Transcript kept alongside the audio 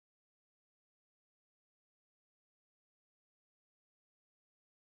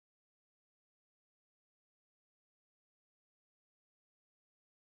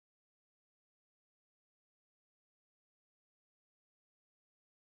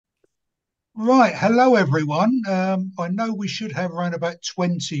Right, hello everyone. I know we should have around about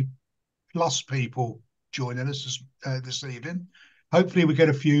 20 plus people joining us this evening. Hopefully, we get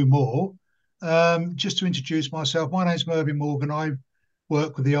a few more. Just to introduce myself, my name's Mervyn Morgan. I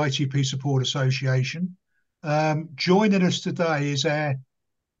work with the ITPSA Board Association. Joining us today is our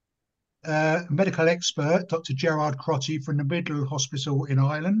medical expert, Dr Gerard Crotty from the Middle Hospital in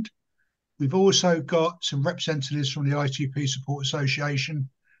Ireland. We've also got some representatives from the ITP Support Association,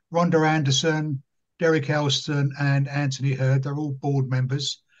 Rhonda Anderson, Derek Elston, and Anthony Hurd. They're all board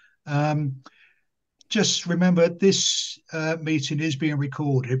members. Um, just remember, this meeting is being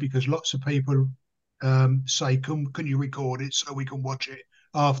recorded because lots of people say, can you record it so we can watch it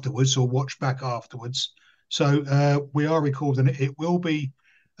afterwards or watch back afterwards? So we are recording it. It will be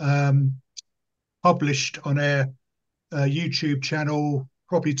um, published on our YouTube channel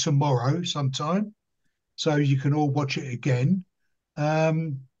probably tomorrow sometime, so you can all watch it again.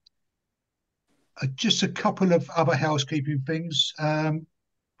 Um, just a couple of other housekeeping things.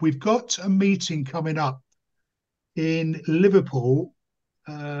 We've got a meeting coming up in Liverpool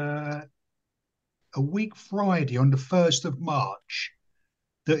a week Friday on the 1st of March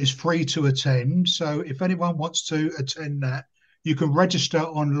that is free to attend. So if anyone wants to attend that, you can register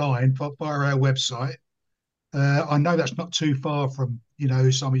online via our website. I know that's not too far from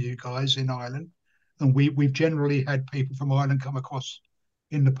some of you guys in Ireland, and we've generally had people from Ireland come across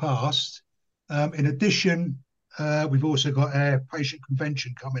in the past. In addition, we've also got our patient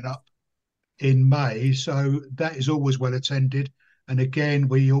convention coming up in May, so that is always well attended. And again,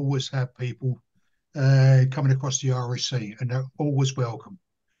 we always have people coming across the RSC, and they're always welcome.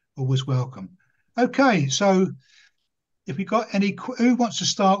 Always welcome. Okay, so if we got any, who wants to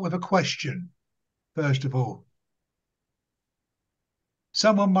start with a question first of all?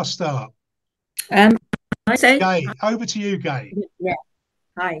 Someone must start. Um, I say, Gay, over to you, Gay. yeah,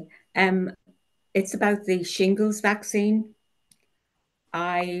 hi. It's about the shingles vaccine.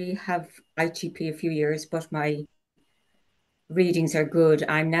 I have ITP a few years, but my readings are good.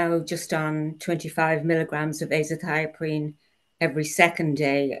 I'm now just on 25 milligrams of azathioprine every second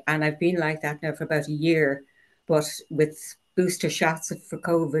day, and I've been like that now for about a year. But with booster shots for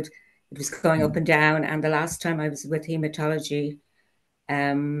COVID, it was going up and down. And the last time I was with hematology,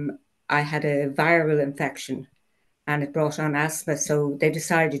 um, I had a viral infection and it brought on asthma. So they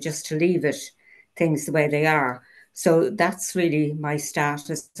decided just to leave things the way they are. So that's really my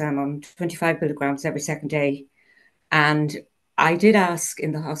status. I'm on 25 milligrams every second day. And I did ask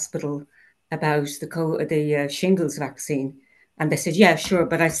in the hospital about the shingles vaccine. And they said, yeah, sure.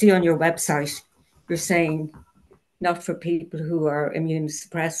 But I see on your website, you're saying not for people who are immune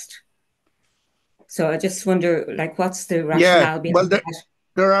suppressed. So I just wonder, like, what's the Yeah, rationale well, behind that?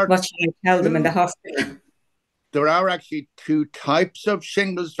 there are What should I tell them in the two. hospital? There are actually two types of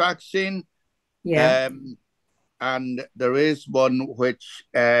shingles vaccine, Yeah. um, and there is one which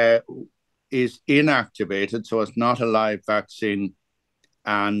is inactivated, so it's not a live vaccine,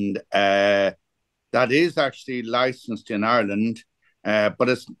 and that is actually licensed in Ireland, but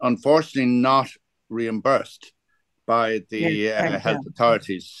it's unfortunately not reimbursed by Yeah. the Yeah. health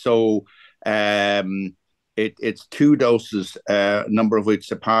authorities. So um, it's two doses, a number of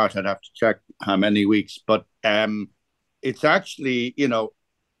weeks apart. I'd have to check how many weeks, but it's actually,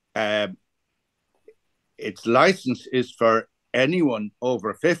 uh, its license is for anyone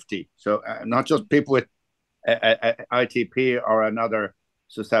over 50. So not just people with ITP or another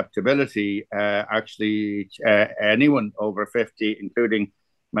susceptibility, actually anyone over 50, including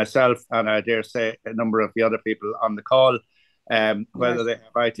myself, and I dare say a number of the other people on the call, whether Right. they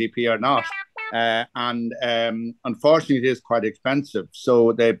have ITP or not. And unfortunately, it is quite expensive.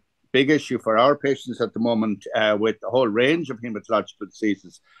 So the big issue for our patients at the moment, with the whole range of hematological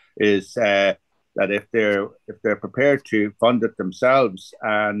diseases, is that if they're prepared to fund it themselves,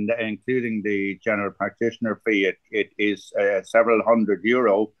 and including the general practitioner fee, it is several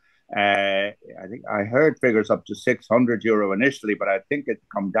 €100. I think I heard figures up to €600 initially, but I think it's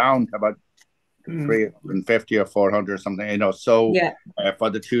come down to about Mm. 350 or 400 or something, so Yeah. for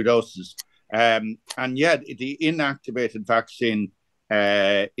the two doses. And yet the inactivated vaccine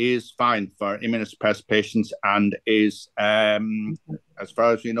is fine for immunosuppressed patients and is, as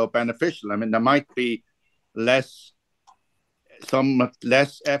far as we know, beneficial. I mean, there might be less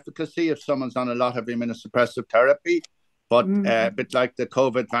less efficacy if someone's on a lot of immunosuppressive therapy, but a bit like the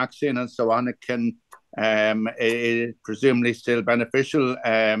COVID vaccine and so on, it can it presumably still beneficial,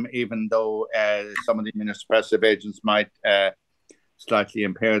 even though some of the immunosuppressive agents might slightly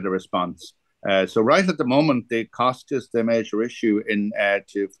impair the response. So right at the moment, the cost is the major issue in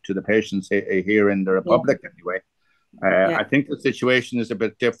to the patients here in the Yeah. Republic anyway. I think the situation is a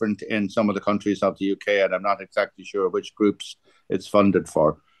bit different in some of the countries of the UK, and I'm not exactly sure which groups it's funded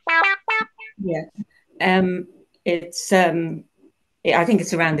for. Yeah. It's I think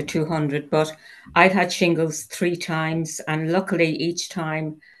it's around the 200, but I've had shingles 3 times, and luckily each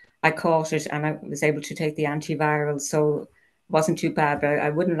time I caught it and I was able to take the antiviral, so it wasn't too bad. But I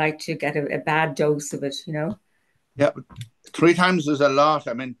wouldn't like to get a bad dose of it, you know. Yeah, 3 times is a lot.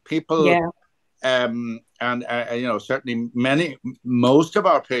 I mean, people, Yeah. and you know, certainly most of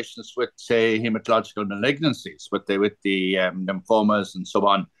our patients with, say, hematological malignancies, with the lymphomas and so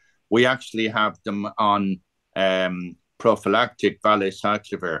on, we actually have them on prophylactic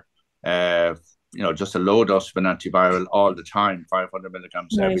valacyclovir, you know, just a low dose of an antiviral all the time, 500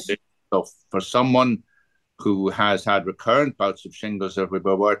 milligrams every day. So for someone who has had recurrent bouts of shingles, it would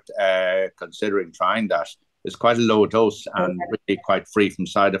be worth considering trying that. It's quite a low dose and really quite free from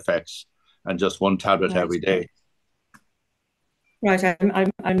side effects, and just 1 tablet every day. Right,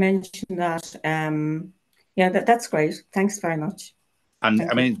 I mentioned that. Yeah, that's great. Thanks very much. And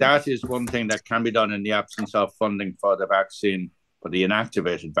I mean, that is one thing that can be done in the absence of funding for the vaccine, for the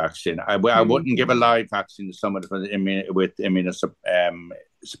inactivated vaccine. I wouldn't give a live vaccine to someone with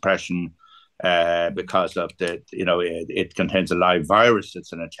immunosuppression because of the, you know, it contains a live virus.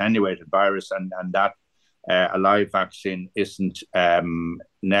 It's an attenuated virus, and that a live vaccine isn't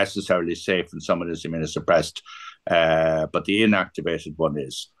necessarily safe when someone is immunosuppressed, but the inactivated one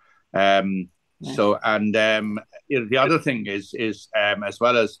is. So, and you know, the other thing is as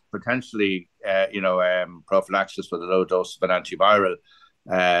well as potentially prophylaxis with a low dose of an antiviral,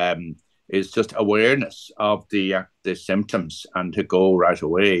 is just awareness of the symptoms and to go right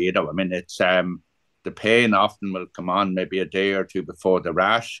away. You know, I mean, it's the pain often will come on maybe a day or two before the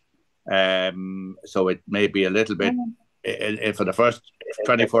rash. So it may be a little bit, for the first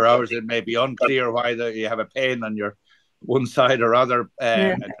 24 hours, it may be unclear whether you have a pain on your one side or other.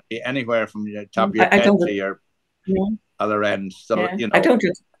 It can be anywhere from the top of your head to your other end. So, you know.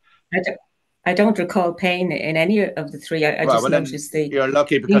 I don't recall pain in any of the 3. I just noticed the. You're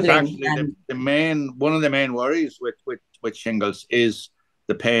lucky, because actually one of the main worries with shingles is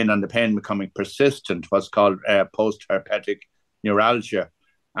the pain, and the pain becoming persistent, what's called post-herpetic neuralgia.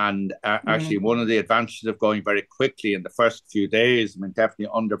 And actually, one of the advantages of going very quickly in the first few days, I mean, definitely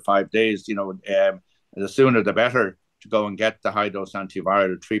under 5 days, you know, the sooner the better to go and get the high dose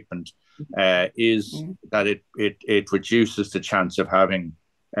antiviral treatment, is that it reduces the chance of having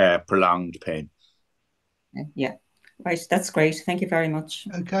prolonged pain. Yeah, right. That's great. Thank you very much.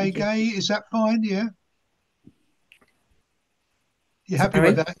 Okay, Gay, is that fine? Yeah. You happy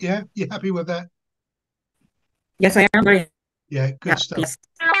with that? Yeah, you happy with that? Yes, I am very. Yeah, good stuff.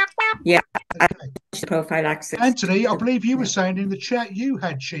 Yeah, okay. Prophylaxis. Anthony, I believe you were saying in the chat you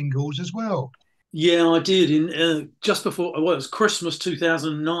had shingles as well. Yeah, I did in just before. Well, it was Christmas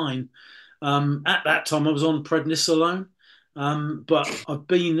 2009. At that time, I was on prednisolone, but I've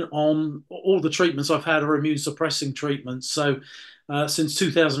been on all the treatments I've had are immune suppressing treatments. So since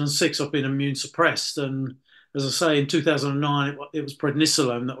 2006, I've been immune suppressed, and as I say, in 2009, it was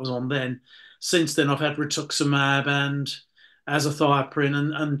prednisolone that was on then. Since then, I've had rituximab and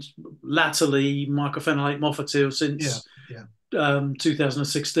azathioprine, and latterly mycophenolate mofetil since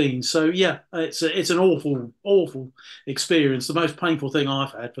 2016. So yeah, it's an awful experience. The most painful thing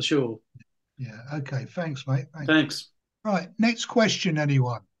I've had, for sure. Yeah. Okay. Thanks, mate. Thanks. Right. Next question,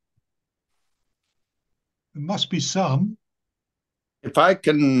 anyone? There must be some. If I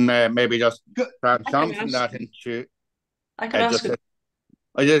can maybe just something that into. I can ask.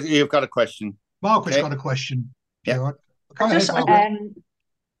 You've got a question. Margaret's got a question. Yeah. Gerard. Go ahead, Margaret.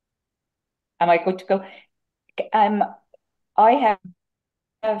 Am I good to go? I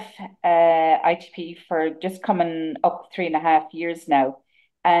have ITP for just coming up 3.5 years now,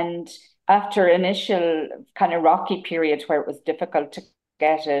 and after initial kind of rocky period where it was difficult to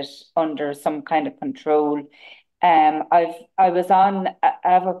get it under some kind of control, I was on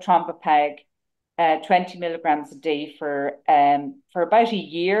avatrombopag, 20 milligrams a day for about a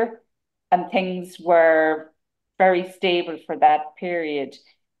year, and things were very stable for that period,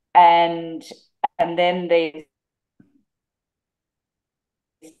 and then they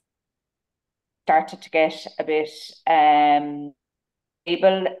started to get a bit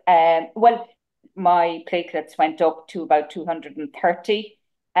stable. Well, my platelets went up to about 230,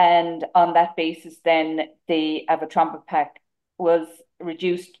 and on that basis, then the avatrombopag was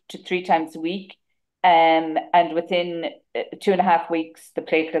reduced to 3 times a week, and within 2.5 weeks, the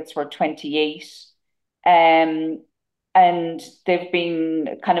platelets were 28, and they've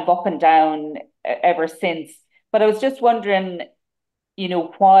been kind of up and down ever since. But I was just wondering,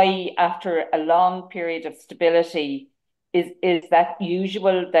 why after a long period of stability, is that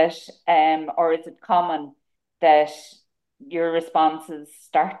usual that, or is it common that your responses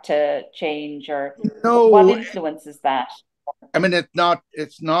start to change, or what No, influences that? I mean,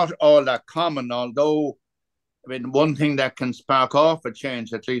 it's not all that common, although I mean, one thing that can spark off a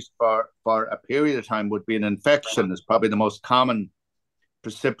change, at least for a period of time, would be an infection. Is probably the most common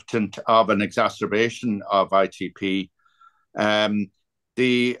precipitant of an exacerbation of ITP. I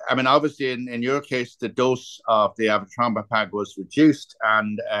mean, obviously, in your case, the dose of the avatrombopag was reduced,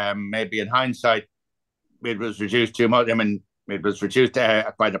 and maybe in hindsight, it was reduced too much. I mean, it was reduced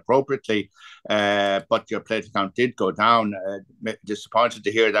quite appropriately, but your platelet count did go down. Disappointed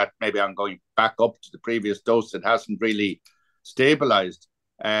to hear that maybe I'm going back up to the previous dose. It hasn't really stabilized.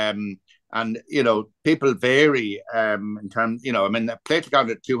 And, people vary in terms, I mean, the platelet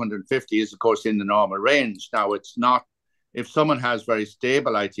count at 250 is, of course, in the normal range. Now, it's not, if someone has very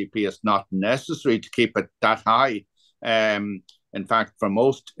stable ITP, it's not necessary to keep it that high. In fact, for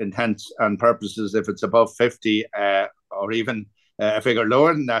most intents and purposes, if it's above 50 or even a figure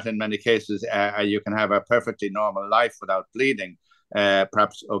lower than that, in many cases, you can have a perfectly normal life without bleeding.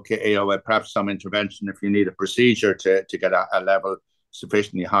 Perhaps some intervention if you need a procedure to get a level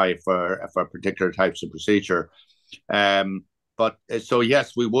sufficiently high for particular types of procedure. But so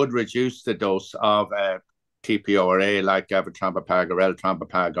yes, we would reduce the dose of TPORA like avatrombopag or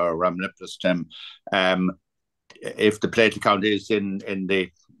eltrombopag or ramliplastim if the platelet count is in the,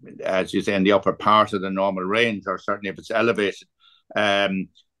 as you say, in the upper part of the normal range, or certainly if it's elevated.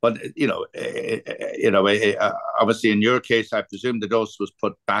 But obviously in your case, I presume the dose was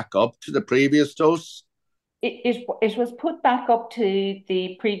put back up to the previous dose. It was put back up to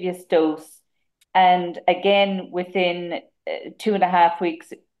the previous dose, and again within 2.5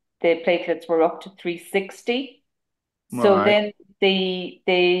 weeks, the platelets were up to 360. So Right. then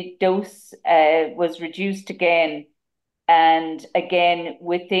the dose was reduced again, and again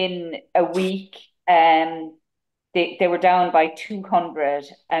within a week, they were down by 200,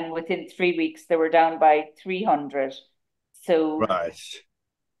 and within 3 weeks they were down by 300. So Right.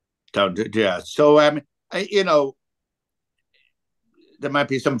 Down to, yeah. So there might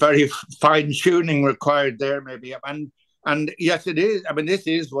be some very fine tuning required there, maybe, and yes, it is. I mean, this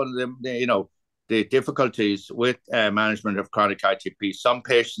is one of the difficulties with management of chronic ITP. Some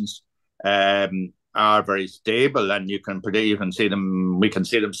patients are very stable, and you can see them. We can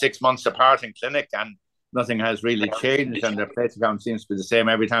see them 6 months apart in clinic, and nothing has really changed, and their platelet count seems to be the same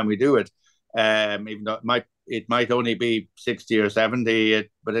every time we do it. Even though it might only be 60 or 70,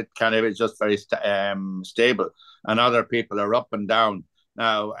 but it kind of is just very stable. And other people are up and down.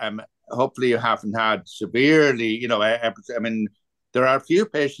 Now, hopefully you haven't had severely, I mean, there are a few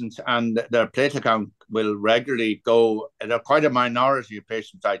patients and their platelet count will regularly go, they're quite a minority of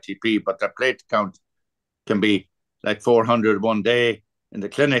patients with ITP, but their platelet count can be like 400 one day in the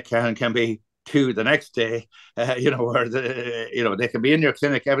clinic and can be 2 the next day, where they can be in your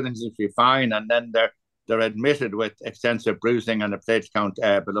clinic, everything seems to be fine, and then they're admitted with extensive bruising and a platelet count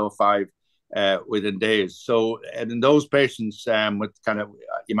below 5 within days. So, and in those patients with kind of,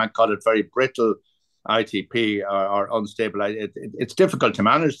 you might call it very brittle ITP or unstable, it's difficult to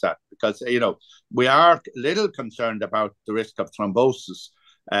manage that because, we are a little concerned about the risk of thrombosis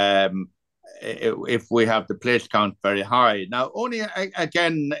if we have the platelet count very high. Now, only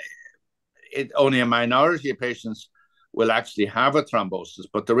a minority of patients will actually have a thrombosis,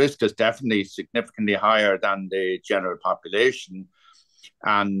 but the risk is definitely significantly higher than the general population.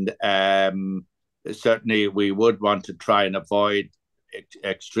 And certainly we would want to try and avoid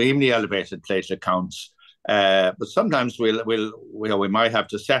extremely elevated platelet counts. But sometimes we might have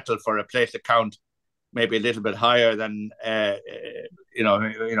to settle for a platelet count maybe a little bit higher than, we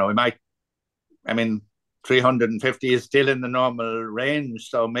might, I mean, 350 is still in the normal range.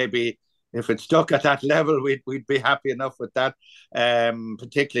 So maybe if it's stuck at that level, we'd be happy enough with that,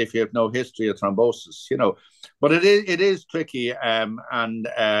 particularly if you have no history of thrombosis, But it is tricky, and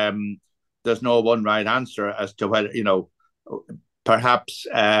there's no one right answer as to whether, perhaps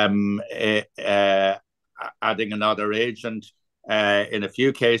adding another agent in a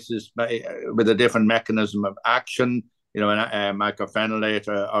few cases with a different mechanism of action, a mycophenolate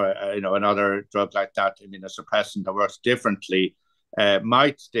or another drug like that, immunosuppressant that works differently,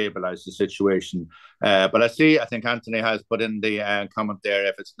 might stabilize the situation. But I think Anthony has put in the comment there,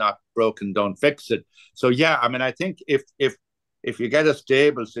 if it's not broken, don't fix it. So yeah, I mean, I think if you get a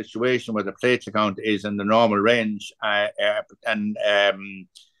stable situation where the platelet count is in the normal range, and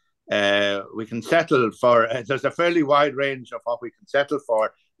we can settle for, there's a fairly wide range of what we can settle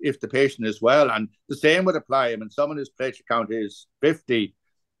for if the patient is well. And the same would apply. I mean, someone whose platelet count is 50,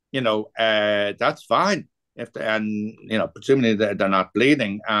 that's fine. Presumably they're not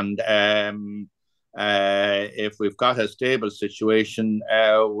bleeding. And if we've got a stable situation,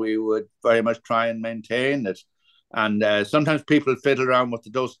 we would very much try and maintain it. And sometimes people fiddle around with the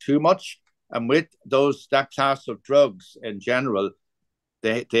dose too much. And with that class of drugs in general,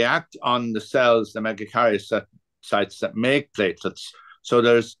 they act on the cells, the megakaryocytes that make platelets. So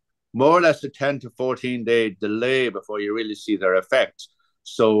there's more or less a 10 to 14-day delay before you really see their effect.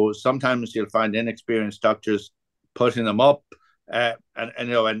 So sometimes you'll find inexperienced doctors putting them up, and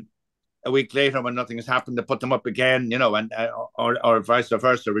a week later, when nothing has happened, to put them up again, or vice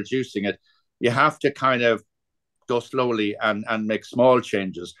versa, reducing it. You have to kind of go slowly and make small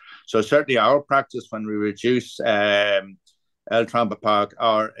changes. So certainly our practice when we reduce L-Trombopag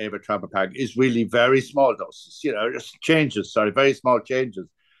or Avatrombopag is really very small doses, just changes, very small changes.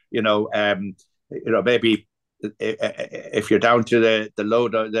 Maybe if you're down to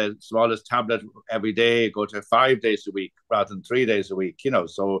the smallest tablet every day, go to 5 days a week rather than 3 days a week,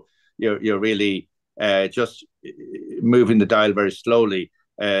 so you're really just moving the dial very slowly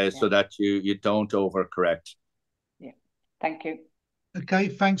so that you don't overcorrect. Yeah, thank you. Okay,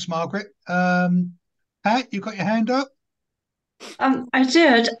 thanks, Margaret. Pat, you got your hand up? I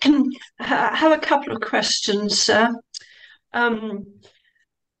did. I have a couple of questions, sir. Now,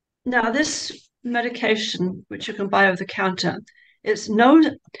 this medication, which you can buy over the counter, it's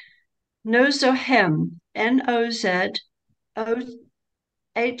Nozohem, Nozohem.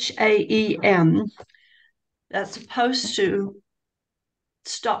 That's supposed to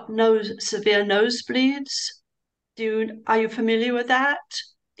stop severe nosebleeds. Are you familiar with that?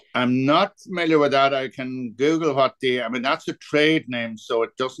 I'm not familiar with that. I can Google that's a trade name, so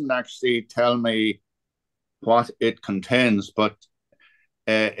it doesn't actually tell me what it contains. But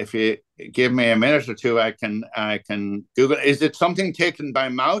if you give me a minute or two, I can Google. Is it something taken by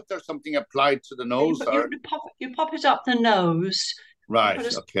mouth or something applied to the nose? You pop it up the nose. Right.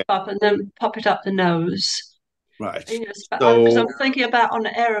 Okay. Up and then pop it up the nose. Right. Because I'm thinking about on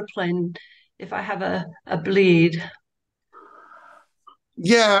an aeroplane if I have a bleed.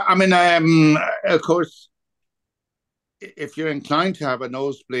 Yeah, of course, if you're inclined to have a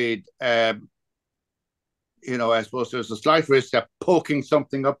nosebleed, I suppose there's a slight risk that poking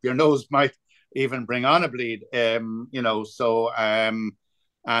something up your nose might even bring on a bleed, and with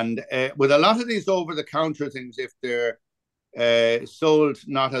a lot of these over-the-counter things, if they're sold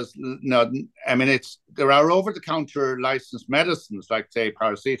there are over-the-counter licensed medicines, like, say,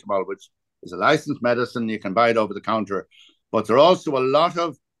 paracetamol, which is a licensed medicine, you can buy it over the counter. But there are also a lot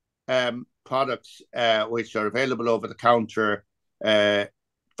of products which are available over the counter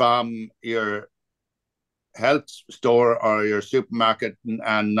from your health store or your supermarket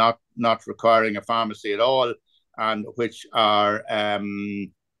and not requiring a pharmacy at all, and which are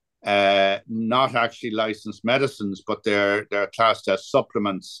not actually licensed medicines, but they're classed as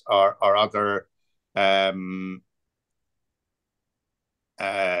supplements or other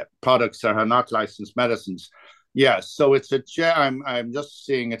products that are not licensed medicines. Yeah, so I'm just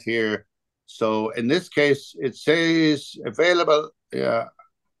seeing it here. So in this case, it says available. Yeah.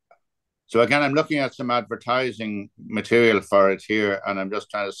 So again, I'm looking at some advertising material for it here, and I'm just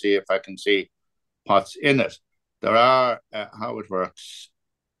trying to see if I can see what's in it. There are how it works.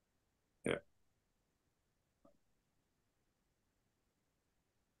 Yeah.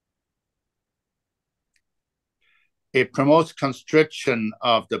 It promotes constriction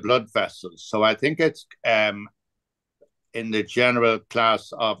of the blood vessels. So I think it's in the general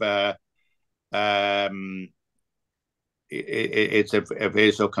class of it's a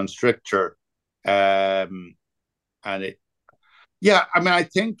vasoconstrictor, and I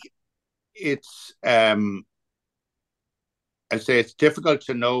think it's I'd say it's difficult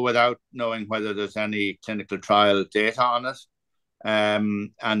to know without knowing whether there's any clinical trial data on it,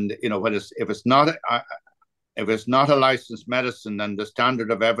 and if it's not a licensed medicine, then the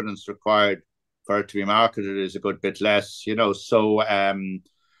standard of evidence required for it to be marketed is a good bit less, So I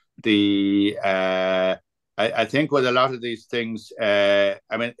think with a lot of these things,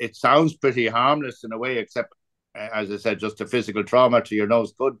 it sounds pretty harmless in a way, except as I said, just a physical trauma to your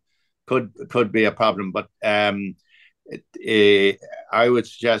nose could be a problem. But I would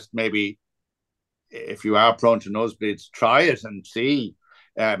suggest maybe if you are prone to nosebleeds, try it and see.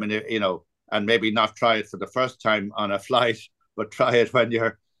 And maybe not try it for the first time on a flight, but try it when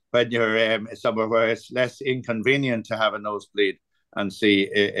you're somewhere where it's less inconvenient to have a nosebleed, and see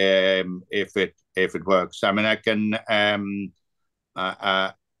if it works. I can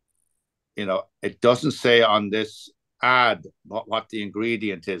it doesn't say on this add what the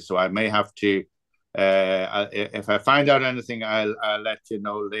ingredient is. So I may have to, if I find out anything, I'll let you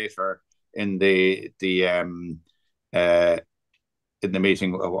know later in the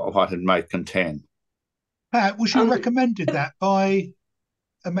meeting what it might contain. Pat, was you recommended that by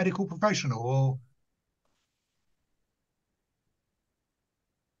a medical professional,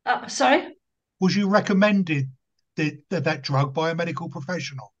 or sorry? Was you recommended that drug by a medical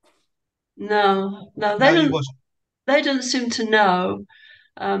professional? No, No, you wasn't. They didn't seem to know.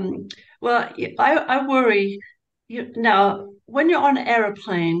 Well, I worry. Now, when you're on an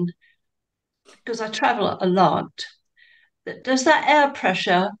aeroplane, because I travel a lot, does that air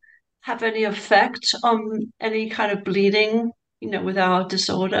pressure have any effect on any kind of bleeding, with our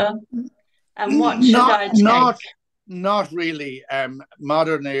disorder? And what should I take? Not really.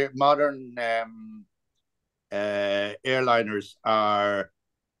 Modern airliners are,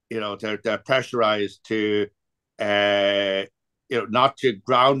 they're pressurized to, not to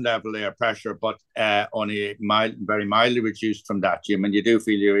ground level air pressure, but only very mildly reduced from that. You do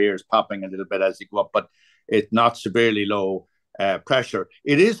feel your ears popping a little bit as you go up, but it's not severely low pressure.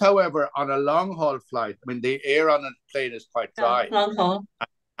 It is, however, on a long haul flight. I mean, the air on a plane is quite dry. Long haul.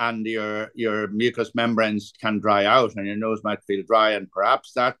 And your mucous membranes can dry out, and your nose might feel dry, and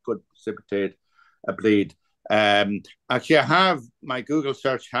perhaps that could precipitate a bleed. Actually, my Google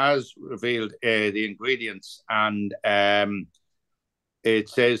search has revealed the ingredients, and it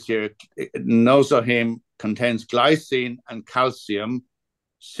says here Nozohim contains glycine and calcium,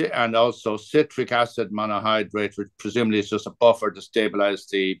 and also citric acid monohydrate, which presumably is just a buffer to stabilize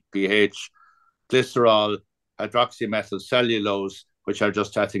the pH, glycerol, hydroxymethyl cellulose, which are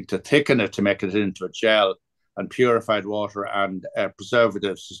just, I think, to thicken it, to make it into a gel, and purified water and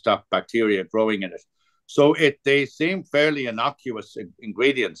preservatives to stop bacteria growing in it. So they seem fairly innocuous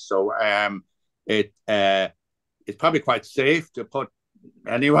ingredients. So it's probably quite safe to put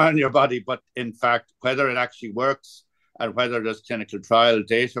anywhere in your body, but in fact, whether it actually works and whether there's clinical trial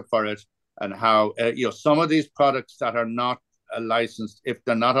data for it, and how, some of these products that are not licensed, if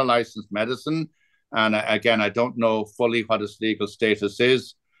they're not a licensed medicine, and again, I don't know fully what its legal status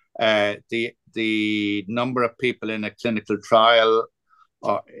is, the number of people in a clinical trial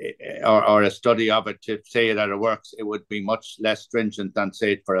or a study of it to say that it works, it would be much less stringent than,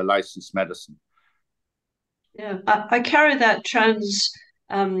 say, for a licensed medicine. Yeah, I carry that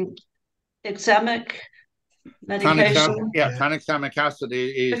examic medication. Tranexamic acid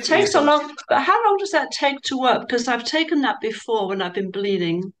is. It takes a long. But how long does that take to work? Because I've taken that before when I've been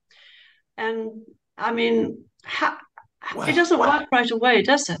bleeding, and I mean, it doesn't work right away,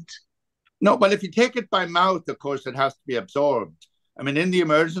 does it? No, well, if you take it by mouth, of course, it has to be absorbed. I mean, in the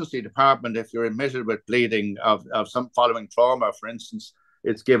emergency department, if you're admitted with bleeding of some following trauma, for instance,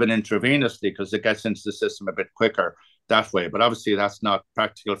 it's given intravenously because it gets into the system a bit quicker that way. But obviously, that's not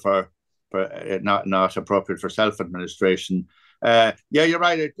practical for not appropriate for self-administration. Yeah, you're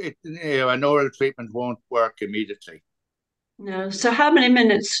right. An oral treatment won't work immediately. No. So how many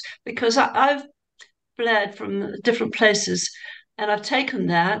minutes? Because I've bled from different places, and I've taken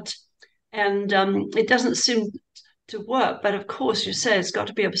that, and it doesn't seem to work. But of course, you say it's got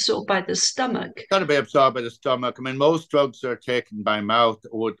to be absorbed by the stomach. It's got to be absorbed by the stomach. I mean, most drugs that are taken by mouth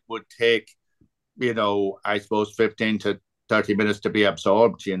would take, I suppose 15 to 30 minutes to be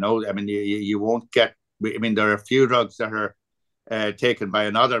absorbed. I mean, you won't get. I mean, there are a few drugs that are taken by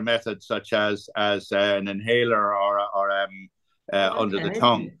another method, such as an inhaler or under the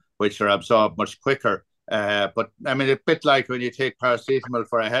tongue, which are absorbed much quicker. But I mean, it's a bit like when you take paracetamol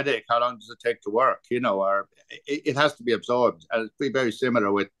for a headache. How long does it take to work? Or it has to be absorbed. And it's very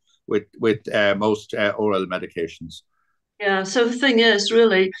similar with most oral medications. Yeah. So the thing is,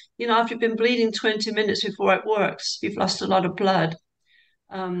 really, if you've been bleeding 20 minutes before it works, you've lost a lot of blood.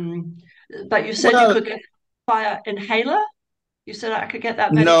 But you said you could get via inhaler. You said I could get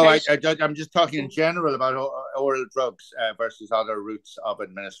that medication. No, I'm just talking in general about oral drugs versus other routes of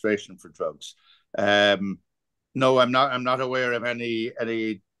administration for drugs. No, I'm not aware of any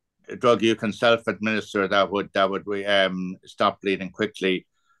drug you can self-administer that would stop bleeding quickly.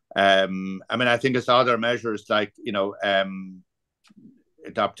 I mean, I think it's other measures like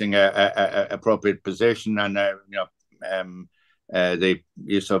adopting a appropriate position and the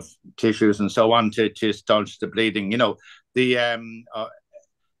use of tissues and so on to staunch the bleeding. The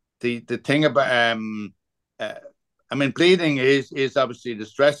thing about I mean, bleeding is obviously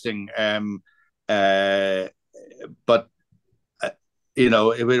distressing, but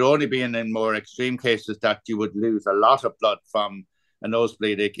it would only be in more extreme cases that you would lose a lot of blood from a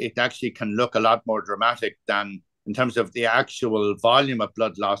nosebleed. It actually can look a lot more dramatic than, in terms of the actual volume of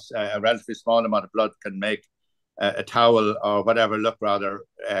blood loss. A relatively small amount of blood can make a towel or whatever look rather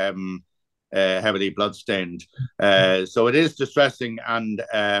heavily bloodstained. So it is distressing, and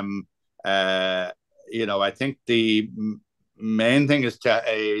I think the main thing is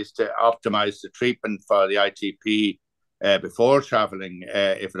to optimize the treatment for the ITP before traveling,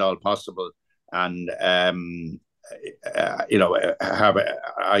 if at all possible, and have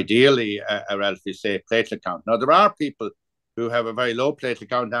ideally a relatively safe platelet count. Now, there are people who have a very low platelet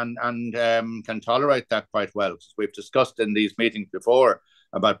count and can tolerate that quite well. We've discussed in these meetings before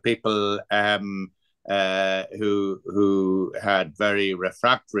about people who had very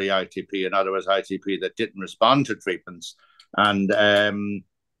refractory ITP, in other words, ITP that didn't respond to treatments, and have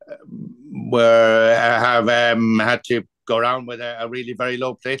had to go around with a really very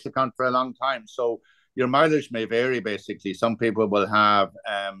low platelet count for a long time. So your mileage may vary, basically. Some people will have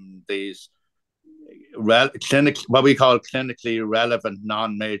these what we call clinically relevant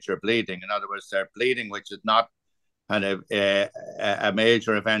non-major bleeding. In other words, they're bleeding which is not kind of a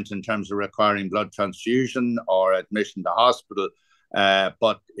major event in terms of requiring blood transfusion or admission to hospital,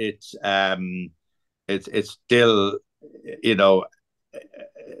 but it's still,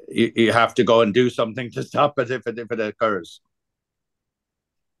 you have to go and do something to stop it if it occurs.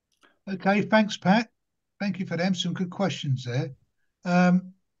 Okay, thanks, Pat. Thank you for them. Some good questions there.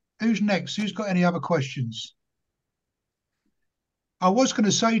 Who's next? Who's got any other questions? I was going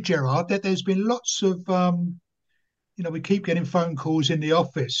to say, Gerard, that there's been lots of, we keep getting phone calls in the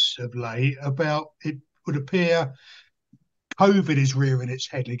office of late about it would appear COVID is rearing its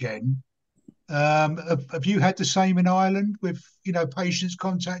head again. Have you had the same in Ireland with, patients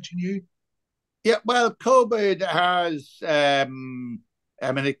contacting you? Yeah, well, COVID has,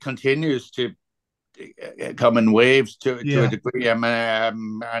 it continues to come in waves to a degree.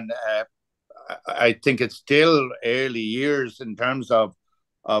 I think it's still early years in terms of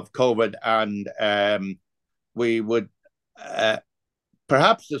COVID, and we would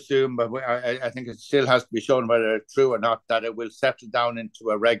perhaps assume, but I think it still has to be shown whether it's true or not, that it will settle down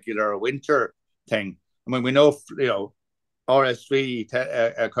into a regular winter thing. I mean, we know, RSV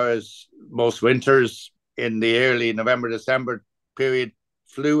occurs most winters in the early November, December period.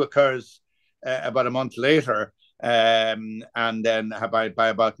 Flu occurs about a month later, and then by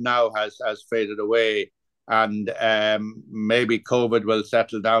about now has faded away, and maybe COVID will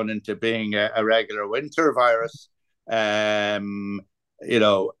settle down into being a regular winter virus,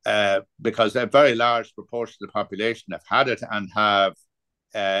 because a very large proportion of the population have had it and have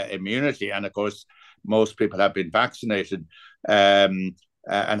immunity, and of course most people have been vaccinated and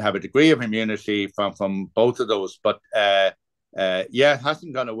have a degree of immunity from both of those, but it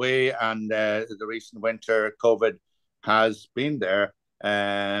hasn't gone away, and the recent winter COVID has been there.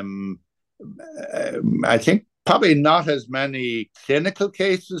 I think probably not as many clinical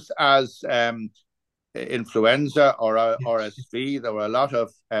cases as influenza or RSV. There were a lot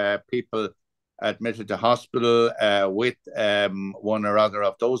of people admitted to hospital with one or other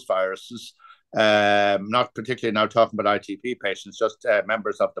of those viruses. Not particularly now talking about ITP patients, just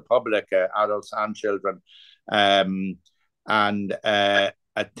members of the public, adults and children. And I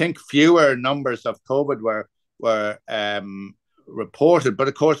think fewer numbers of COVID were reported, but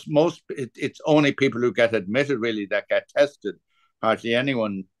of course it's only people who get admitted really that get tested. Hardly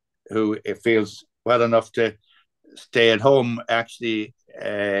anyone who feels well enough to stay at home actually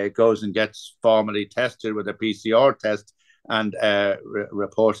goes and gets formally tested with a PCR test and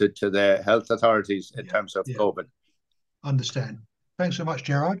reported to the health authorities in terms of COVID. Understand. Thanks so much,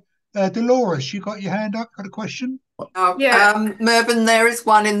 Gerard. Dolores, you got your hand up? Got a question? Mervyn, there is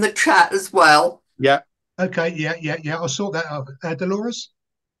one in the chat as well. Yeah. Okay. Yeah. I'll sort that out. Dolores?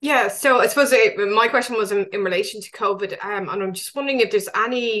 Yeah. So I suppose my question was in relation to COVID, and I'm just wondering if there's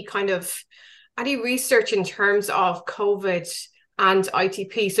any research in terms of COVID and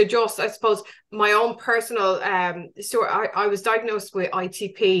ITP. So just, I suppose, my own personal story, I was diagnosed with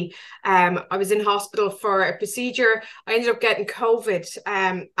ITP. I was in hospital for a procedure. I ended up getting COVID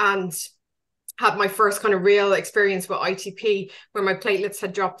and had my first kind of real experience with ITP where my platelets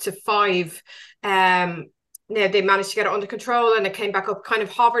had dropped to 5. Now they managed to get it under control and it came back up, kind of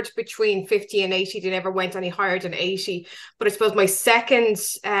hovered between 50 and 80. They never went any higher than 80. But I suppose my second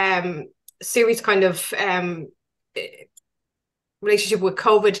serious kind of relationship with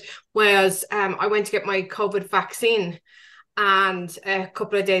COVID was I went to get my COVID vaccine, and a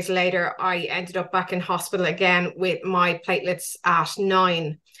couple of days later I ended up back in hospital again with my platelets at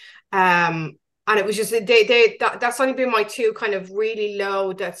 9. And it was just that's only been my two kind of really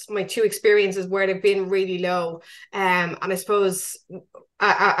low. That's my two experiences where they've been really low. And I suppose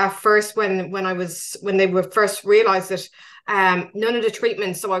at first when they were first realized that none of the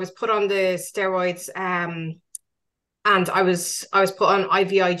treatments, so I was put on the steroids and I was put on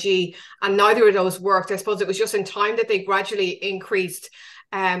IVIG, and neither of those worked. I suppose it was just in time that they gradually increased,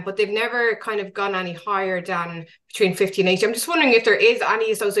 but they've never kind of gone any higher than between 50 and 80. I'm just wondering if there is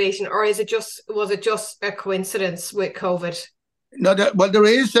any association, or was it just a coincidence with COVID? No, well, there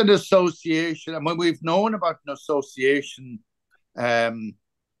is an association. I mean, we've known about an association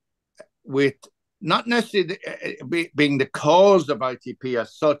with not necessarily being the cause of ITP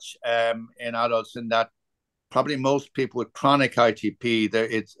as such in adults, in that probably most people with chronic ITP,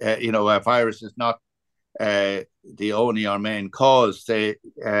 it's a virus is not the only or main cause. They,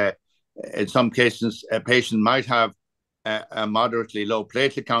 in some cases, a patient might have a moderately low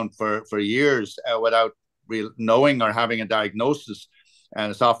platelet count for years without real knowing or having a diagnosis.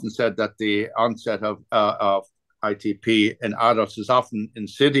 And it's often said that the onset of ITP in adults is often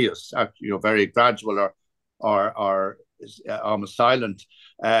insidious, very gradual or almost silent.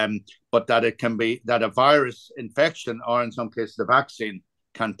 But that it can be that a virus infection, or in some cases a vaccine,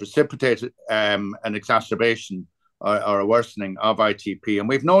 can precipitate an exacerbation or a worsening of ITP. And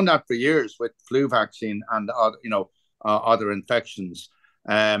we've known that for years with flu vaccine and other infections.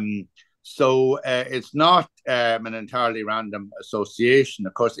 So it's not an entirely random association.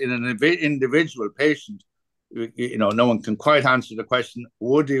 Of course, in an individual patient, no one can quite answer the question: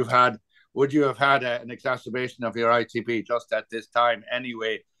 would you have had an exacerbation of your ITP just at this time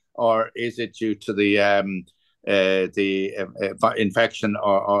anyway, or is it due to the infection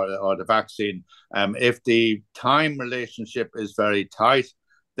or the vaccine? If the time relationship is very tight,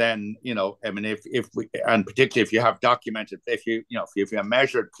 then if we, and particularly if you have documented, if your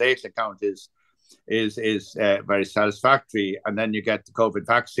measured platelet count is very satisfactory, and then you get the COVID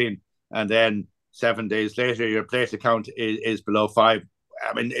vaccine, and then 7 days later your platelet count is below 5,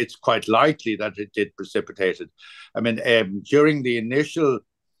 I mean, it's quite likely that it did precipitate it. I mean, during the initial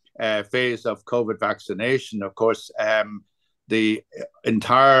phase of COVID vaccination, of course, the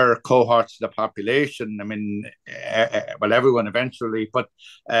entire cohorts of the population, I mean, everyone eventually, but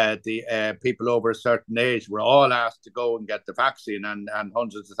the people over a certain age were all asked to go and get the vaccine, and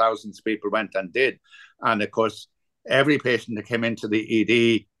hundreds of thousands of people went and did. And of course, every patient that came into the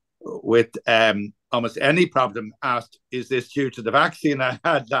ED with almost any problem asked, is this due to the vaccine I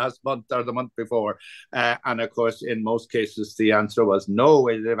had last month or the month before? And of course, in most cases, the answer was no,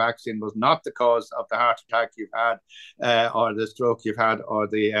 the vaccine was not the cause of the heart attack you've had, or the stroke you've had, or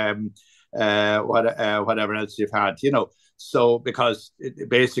the whatever else you've had, So because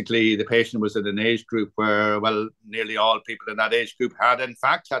basically the patient was in an age group where, well, nearly all people in that age group had in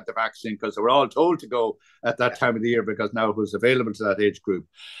fact had the vaccine, because they were all told to go at that time of the year, because now it was available to that age group.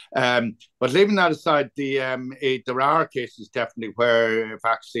 But leaving that aside, there are cases definitely where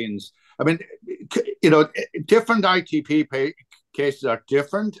vaccines, I mean, different ITP cases are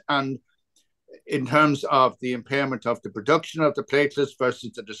different, and in terms of the impairment of the production of the platelets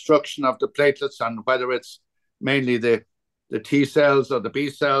versus the destruction of the platelets, and whether it's mainly the T cells or the B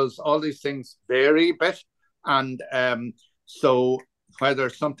cells, all these things vary a bit. And so whether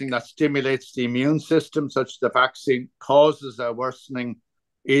something that stimulates the immune system, such as the vaccine, causes a worsening,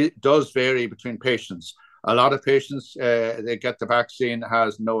 it does vary between patients. A lot of patients, they get the vaccine,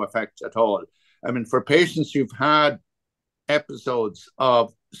 has no effect at all. I mean, for patients who've had episodes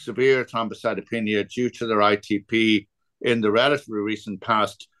of severe thrombocytopenia due to their ITP in the relatively recent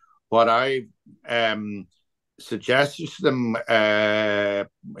past, what I suggested to them,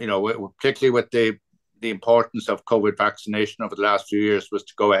 particularly with the importance of COVID vaccination over the last few years, was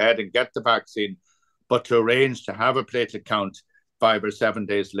to go ahead and get the vaccine, but to arrange to have a platelet count 5 or 7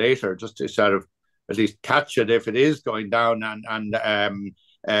 days later, just to sort of at least catch it if it is going down, and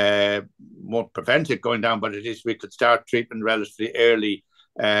won't prevent it going down, but at least we could start treatment relatively early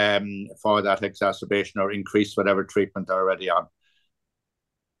for that exacerbation, or increase whatever treatment they're already on.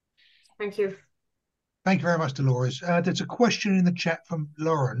 Thank you. Thank you very much, Dolores. There's a question in the chat from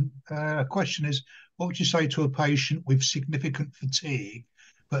Lauren. Question is, what would you say to a patient with significant fatigue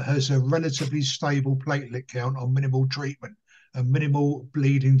but has a relatively stable platelet count on minimal treatment and minimal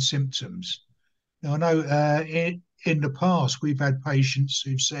bleeding symptoms? Now, I know in the past we've had patients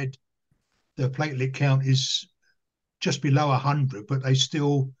who've said the platelet count is just below 100, but they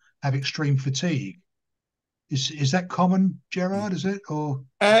still have extreme fatigue. Is that common, Gerard? Is it, or?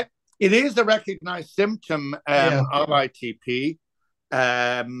 It is a recognised symptom of ITP,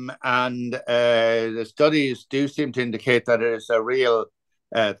 and the studies do seem to indicate that it is a real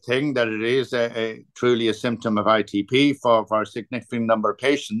thing, that it is truly a symptom of ITP for a significant number of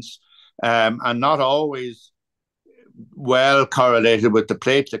patients, and not always well correlated with the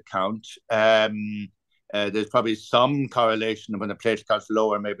platelet count. There's probably some correlation when the platelet count's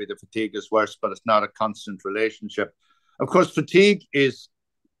lower, maybe the fatigue is worse, but it's not a constant relationship. Of course, fatigue is,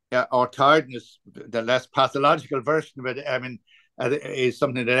 or tiredness, the less pathological version of it, I mean, is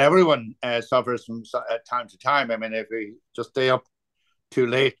something that everyone suffers from time to time. I mean, if we just stay up too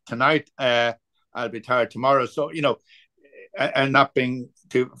late tonight, I'll be tired tomorrow. So, you know, and not being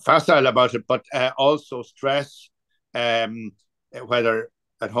too facile about it, but also stress, whether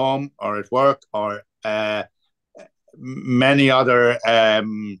at home or at work or many other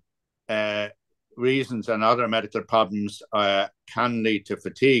reasons and other medical problems can lead to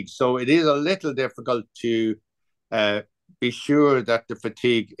fatigue. So it is a little difficult to be sure that the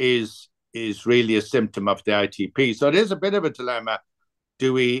fatigue is really a symptom of the ITP. So it is a bit of a dilemma.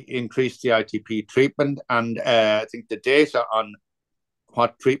 Do we increase the ITP treatment? And I think the data on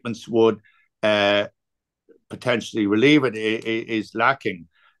what treatments would potentially relieve it is lacking.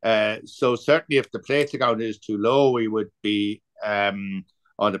 So certainly if the platelet count is too low, we would be,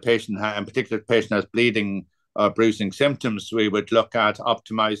 or the patient, in particular the patient has bleeding or bruising symptoms, we would look at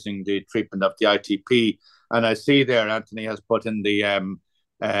optimizing the treatment of the ITP. And I see there Anthony has put in the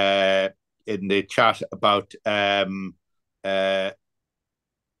chat about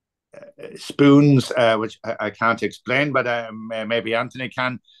spoons, which I can't explain, but maybe Anthony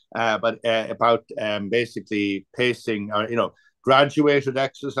can. But about basically pacing, or graduated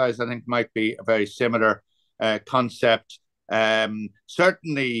exercise, I think might be a very similar concept.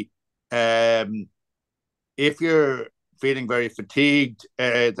 Certainly, if you're feeling very fatigued,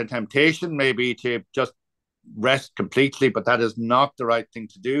 the temptation may be to just rest completely, but that is not the right thing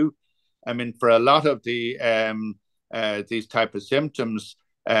to do. I mean, for a lot of the these type of symptoms,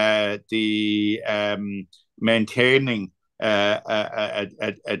 the maintaining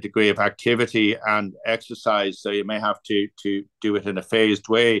a degree of activity and exercise, so you may have to do it in a phased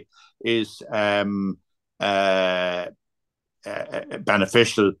way, is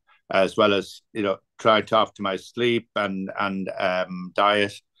beneficial, as well as try to optimize sleep and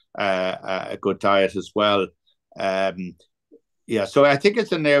diet, a good diet as well. So I think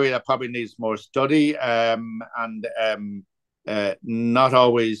it's an area that probably needs more study, and not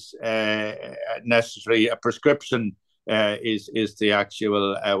always necessarily a prescription is the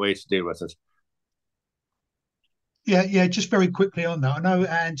actual way to deal with it. Yeah, just very quickly on that. I know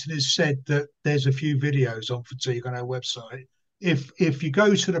Anthony's said that there's a few videos on fatigue on our website. If you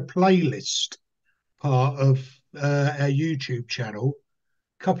go to the playlist part of our YouTube channel,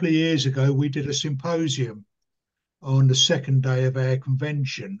 a couple of years ago we did a symposium on the second day of our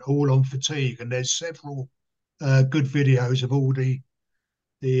convention, all on fatigue, and there's several good videos of all the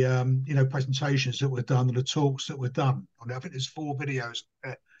presentations that were done and the talks that were done. I think there's 4 videos.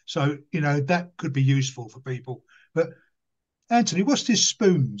 So that could be useful for people. But Anthony, what's this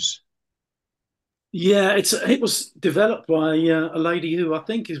spoons? Yeah, it was developed by a lady who I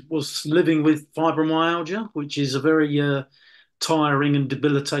think was living with fibromyalgia, which is a very tiring and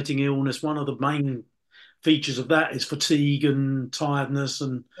debilitating illness. One of the main features of that is fatigue and tiredness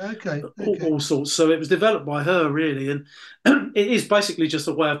and all sorts. So it was developed by her, really, and it is basically just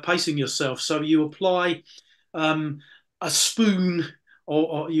a way of pacing yourself. So you apply a spoon,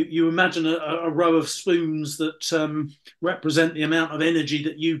 or you imagine a row of spoons that represent the amount of energy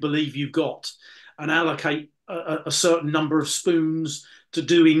that you believe you've got, and allocate a certain number of spoons to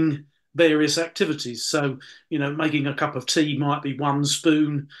doing various activities. So, making a cup of tea might be 1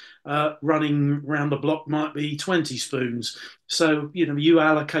 spoon, running around the block might be 20 spoons. So, you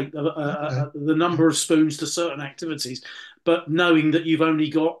allocate the number of spoons to certain activities, but knowing that you've only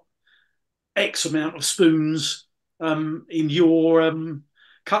got X amount of spoons in your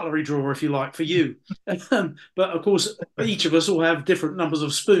cutlery drawer, if you like, for you. But of course, each of us will have different numbers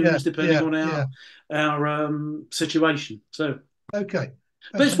of spoons depending on our situation. So, okay.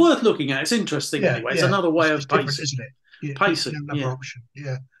 But it's worth looking at. It's interesting anyway. It's another way of pacing, isn't it? Pacing. Another option.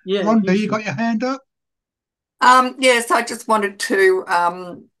 Yeah. Rhonda, you got your hand up? Yes, I just wanted to,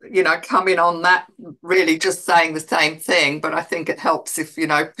 come in on that, really just saying the same thing, but I think it helps if,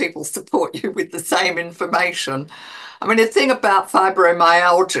 people support you with the same information. I mean, the thing about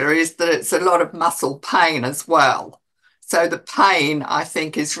fibromyalgia is that it's a lot of muscle pain as well. So the pain, I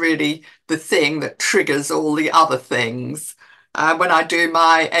think, is really the thing that triggers all the other things. When I do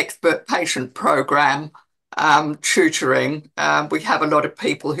my expert patient program, tutoring, we have a lot of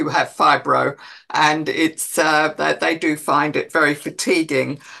people who have fibro, and it's that they do find it very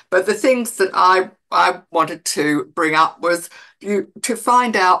fatiguing. But the things that I wanted to bring up was to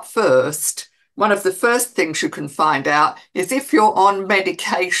find out first. One of the first things you can find out is if you're on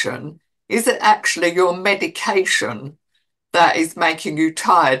medication, is it actually your medication that is making you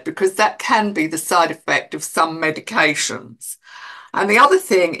tired? Because that can be the side effect of some medications. And the other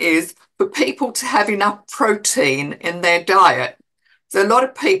thing is, for people to have enough protein in their diet. So a lot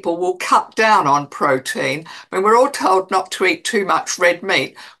of people will cut down on protein. I mean, we're all told not to eat too much red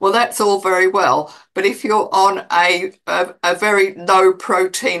meat. Well, that's all very well. But if you're on a very low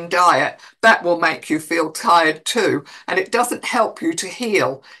protein diet, that will make you feel tired too. And it doesn't help you to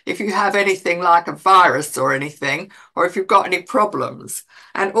heal if you have anything like a virus or anything, or if you've got any problems.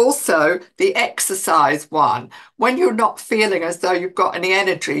 And also the exercise one. When you're not feeling as though you've got any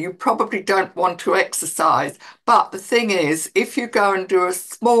energy, you probably don't want to exercise. But the thing is, if you go and do a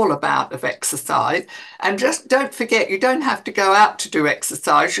small amount of exercise, and just don't forget, you don't have to go out to do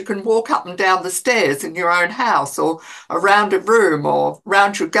exercise. You can walk up and down the stairs in your own house, or around a room, or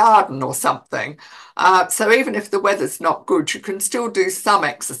around your garden or something. So even if the weather's not good, you can still do some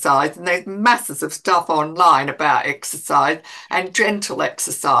exercise, and there's masses of stuff online about exercise and gentle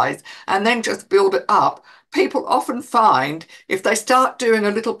exercise, and then just build it up. People often find if they start doing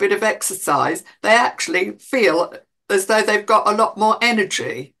a little bit of exercise, they actually feel as though they've got a lot more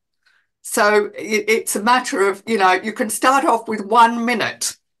energy. So it's a matter of, you can start off with 1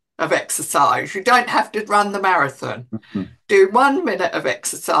 minute of exercise. You don't have to run the marathon. Do 1 minute of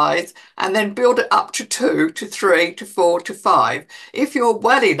exercise and then build it up to 2 to 3 to 4 to 5. If you're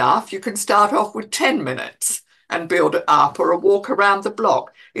well enough, you can start off with 10 minutes and build it up, or a walk around the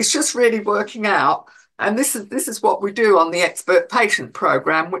block. It's just really working out. And this is what we do on the Expert Patient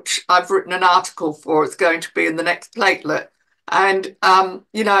Programme, which I've written an article for. It's going to be in the next platelet. And,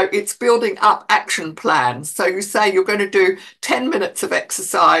 it's building up action plans. So you say you're going to do 10 minutes of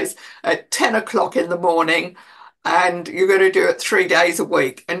exercise at 10 o'clock in the morning, and you're going to do it 3 days a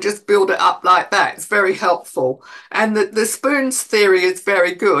week, and just build it up like that. It's very helpful. And the spoons theory is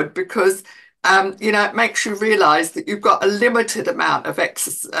very good because it makes you realize that you've got a limited amount of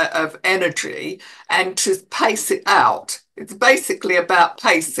of energy, and to pace it out. It's basically about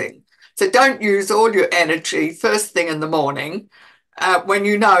pacing. So don't use all your energy first thing in the morning when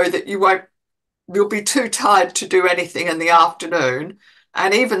you know that you'll be too tired to do anything in the afternoon.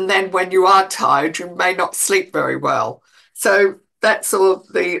 And even then, when you are tired, you may not sleep very well. So that's all.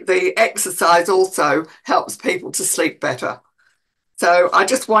 The exercise also helps people to sleep better. So I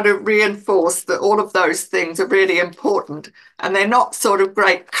just want to reinforce that all of those things are really important, and they're not sort of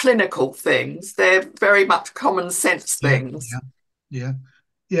great clinical things. They're very much common sense things. Yeah.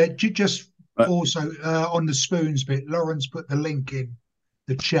 Just also on the spoons bit, Lauren's put the link in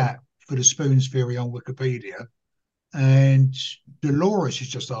the chat for the spoons theory on Wikipedia. And Dolores has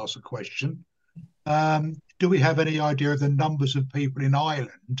just asked a question. Do we have any idea of the numbers of people in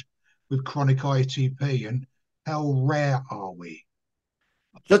Ireland with chronic ITP, and how rare are we?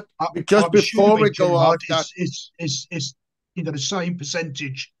 Just before we go off that, it's the same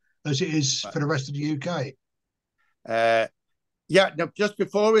percentage as it is for the rest of the UK. Just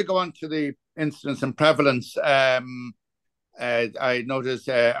before we go on to the incidence and prevalence, I noticed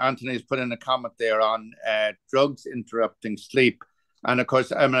Anthony's put in a comment there on drugs interrupting sleep. And of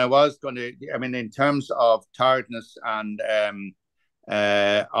course, in terms of tiredness and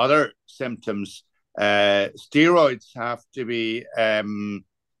other symptoms, steroids have to be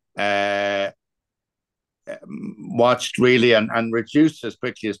watched really and reduced as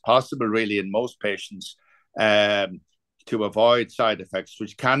quickly as possible, really, in most patients to avoid side effects,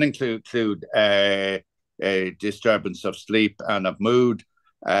 which can include a disturbance of sleep and of mood,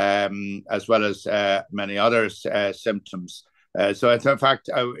 as well as many other symptoms. So, in fact,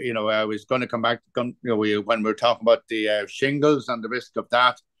 I was going to come back when we were talking about the shingles and the risk of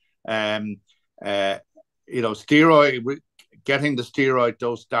that. Getting the steroid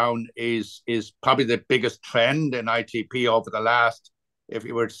dose down is probably the biggest trend in ITP over the last, if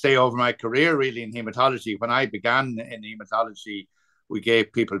you were to say, over my career, really, in hematology. When I began in hematology, we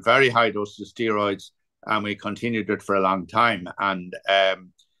gave people very high doses of steroids, and we continued it for a long time. And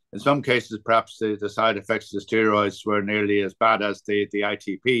in some cases, perhaps the side effects of the steroids were nearly as bad as the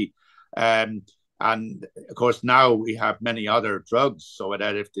ITP. And of course, now we have many other drugs, so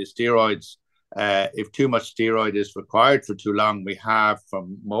that if the steroids, if too much steroid is required for too long, we have,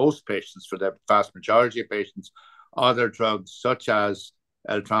 from most patients, for the vast majority of patients, other drugs such as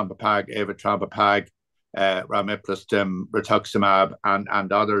eltrombopag, avatrombopag, ramiplastim, rituximab,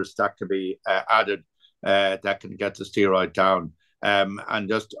 and others that can be added that can get the steroid down.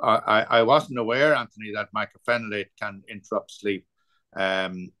 I wasn't aware, Anthony, that mycophenolate can interrupt sleep.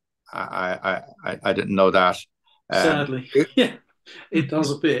 I didn't know that. Sadly, it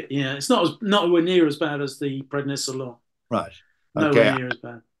does a bit. Yeah, it's not near as bad as the prednisolone. Right. Nowhere near as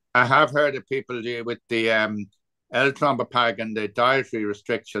bad. I have heard of people with the eltrombopag and the dietary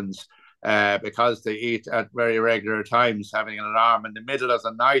restrictions. because they eat at very regular times, having an alarm in the middle of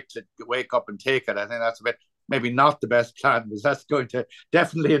the night to wake up and take it. I think that's a bit, maybe not the best plan, because that's going to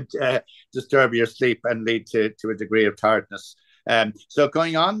definitely disturb your sleep and lead to a degree of tiredness. So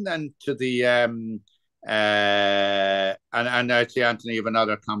going on then to the and I see, Anthony, you have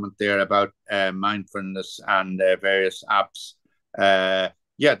another comment there about mindfulness and various apps.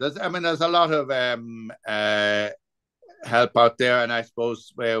 Yeah, there's a lot of help out there, and I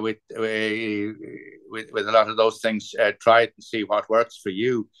suppose with a lot of those things, try it and see what works for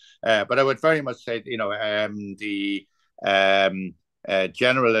you. But I would very much say, the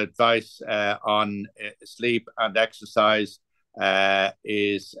general advice on sleep and exercise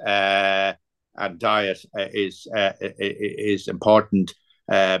is and diet is important,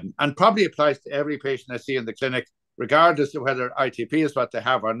 and probably applies to every patient I see in the clinic, regardless of whether ITP is what they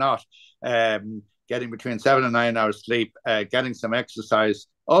have or not. Getting between 7 and 9 hours sleep, getting some exercise,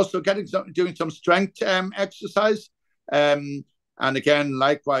 also doing some strength exercise. And again,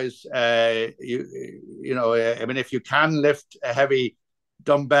 likewise, if you can lift a heavy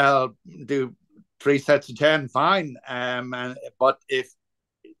dumbbell, do 3 sets of 10, fine. But if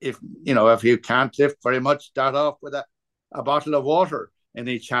you can't lift very much, start off with a bottle of water in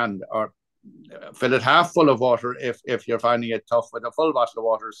each hand, or fill it half full of water if you're finding it tough with a full bottle of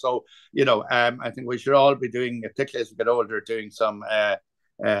water. So, I think we should all be doing, particularly as we get older, doing some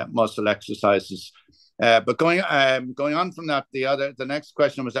muscle exercises. But going on from that, the next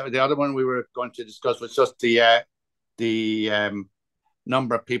question was that the other one we were going to discuss was just the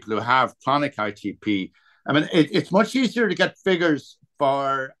number of people who have chronic ITP. I mean, it's much easier to get figures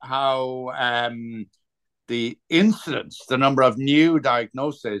for how the incidence, the number of new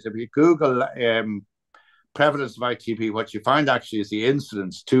diagnoses. If you Google prevalence of ITP, what you find actually is the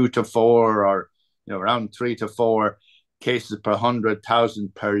incidence, 2 to 4, or around 3 to 4 cases per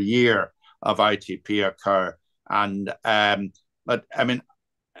 100,000 per year of ITP occur. And but I mean,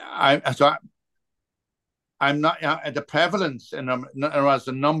 I'm not the prevalence, in as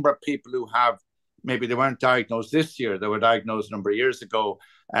the number of people who have, maybe they weren't diagnosed this year, they were diagnosed a number of years ago,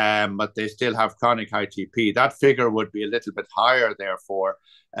 but they still have chronic ITP. That figure would be a little bit higher, therefore.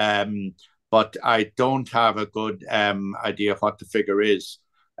 But I don't have a good idea of what the figure is.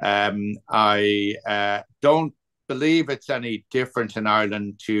 I don't believe it's any different in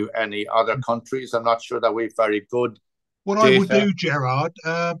Ireland to any other countries. I'm not sure that we've very good What data. I will do, Gerard,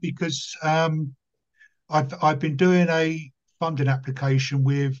 because I've been doing a funding application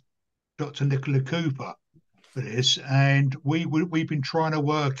with Dr. Nicola Cooper for this, and we've been trying to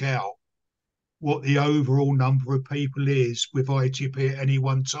work out what the overall number of people is with ITP at any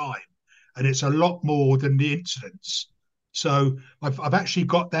one time, and it's a lot more than the incidence. So I've actually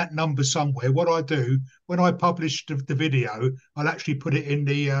got that number somewhere. What I do when I publish the video, I'll actually put it in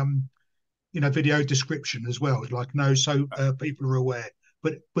the video description as well, so people are aware.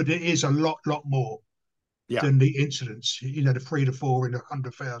 But it is a lot more than the incidence. The 3 to 4 in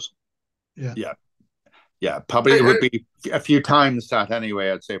 100,000. Yeah. Probably it would be a few times that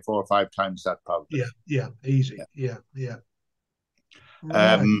anyway. I'd say 4 or 5 times that probably. Yeah, easy. Yeah.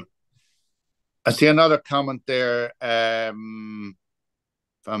 Right. I see another comment there from,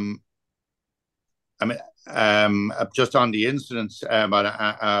 just on the incidence,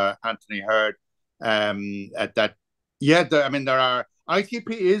 Anthony Heard, that, there are,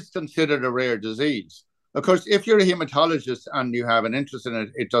 ITP is considered a rare disease. Of course, if you're a hematologist and you have an interest in it,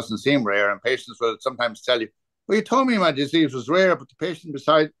 it doesn't seem rare, and patients will sometimes tell you, well, you told me my disease was rare, but the patient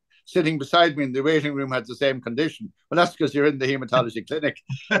sitting beside me in the waiting room had the same condition. Well, that's because you're in the hematology clinic.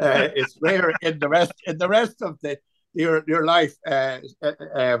 It's rare in the rest of your life,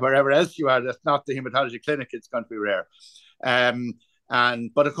 wherever else you are. That's not the hematology clinic. It's going to be rare.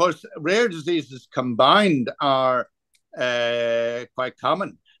 But of course, rare diseases combined are quite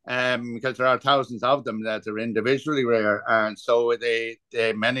common, because there are thousands of them that are individually rare, and so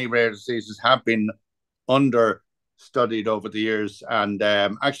many rare diseases have been studied over the years. And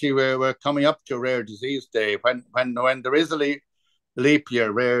actually, we're coming up to Rare Disease Day. When there is a leap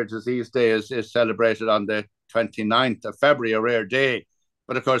year, Rare Disease Day is celebrated on the 29th of February, a rare day.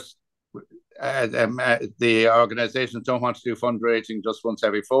 But of course, the organizations don't want to do fundraising just once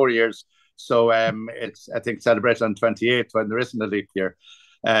every 4 years. So it's, I think, celebrated on 28th when there isn't a leap year.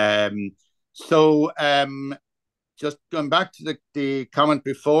 Just going back to the comment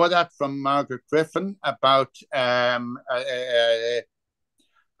before that from Margaret Griffin about, I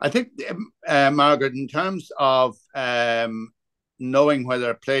think, Margaret, in terms of knowing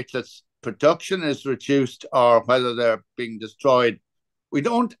whether platelets production is reduced or whether they're being destroyed, we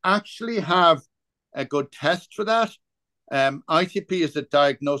don't actually have a good test for that. ITP is a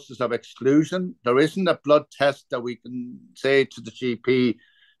diagnosis of exclusion. There isn't a blood test that we can say to the GP,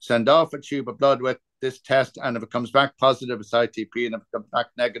 send off a tube of blood with this test, and if it comes back positive, it's ITP, and if it comes back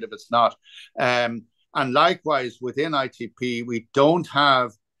negative, it's not. And likewise, within ITP, we don't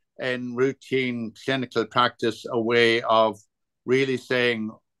have in routine clinical practice a way of really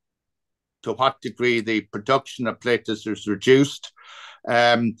saying to what degree the production of platelets is reduced.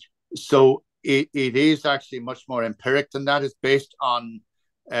 So it is actually much more empiric than that. It's based on,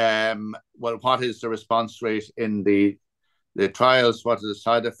 well, what is the response rate in the trials, what are the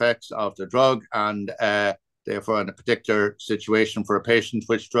side effects of the drug, and therefore in a particular situation for a patient,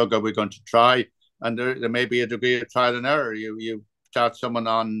 which drug are we going to try? And there may be a degree of trial and error. You start someone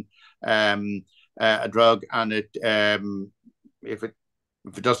on a drug, and if it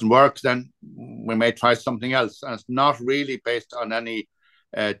doesn't work, then we may try something else. And it's not really based on any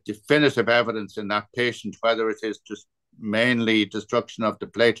definitive evidence in that patient, whether it is just mainly destruction of the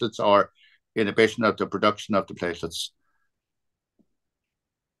platelets or inhibition of the production of the platelets.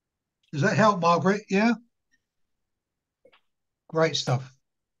 Does that help, Margaret? Yeah? Great stuff.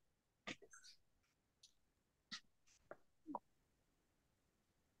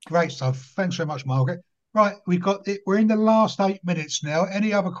 Great stuff. Thanks very much, Margaret. Right, we're in the last 8 minutes now.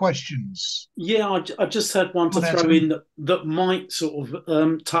 Any other questions? Yeah, I just had one to throw in that might sort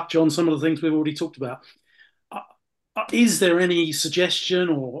of touch on some of the things we've already talked about. Is there any suggestion,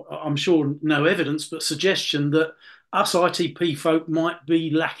 or I'm sure no evidence, but suggestion that us ITP folk might be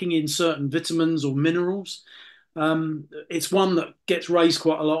lacking in certain vitamins or minerals? It's one that gets raised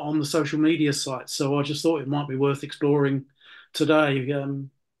quite a lot on the social media sites, so I just thought it might be worth exploring today.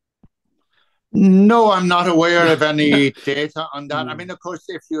 No, I'm not aware of any data on that. I mean, of course,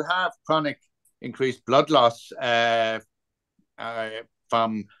 if you have chronic increased blood loss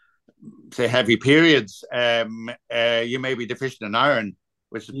from, say, heavy periods, you may be deficient in iron,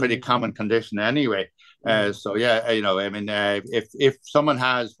 which is a pretty common condition anyway. So, yeah, you know, I mean, if someone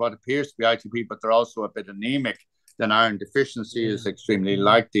has what appears to be ITP, but they're also a bit anemic, then iron deficiency is extremely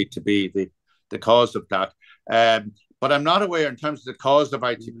likely to be the cause of that. But I'm not aware, in terms of the cause of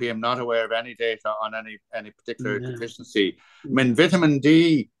ITP, I'm not aware of any data on any particular deficiency. I mean, vitamin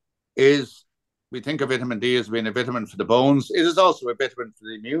D is, we think of vitamin D as being a vitamin for the bones. It is also a vitamin for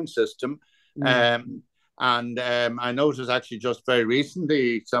the immune system. And I noticed actually just very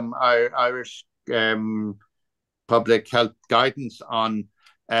recently some Irish public health guidance on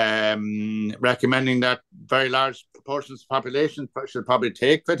recommending that very large proportions of the population should probably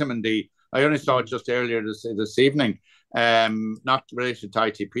take vitamin D. I only saw it just earlier this evening, not related to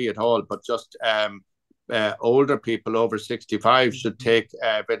ITP at all, but just older people over 65 should take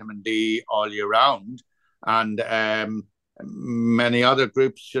vitamin D all year round. And many other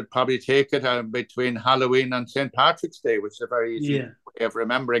groups should probably take it between Halloween and St. Patrick's Day, which is a very easy way of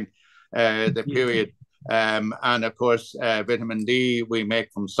remembering the period. And of course, vitamin D we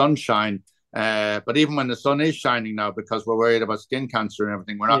make from sunshine. But even when the sun is shining now, because we're worried about skin cancer and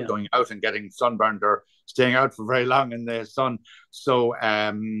everything, we're not going out and getting sunburned or staying out for very long in the sun. So,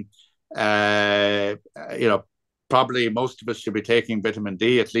 you know, probably most of us should be taking vitamin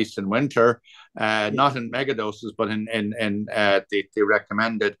D, at least in winter, not in mega doses, but in the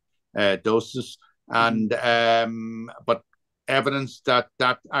recommended doses. And but evidence that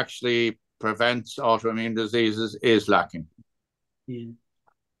actually prevents autoimmune diseases is lacking.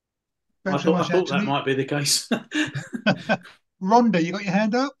 I thought that might be the case. Rhonda, you got your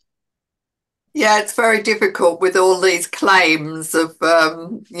hand up? Yeah, it's very difficult with all these claims of,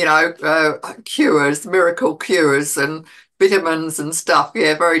 you know, cures, miracle cures and vitamins and stuff.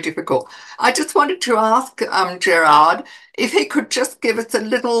 Yeah, very difficult. I just wanted to ask Gerard if he could just give us a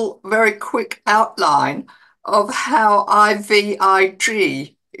little very quick outline of how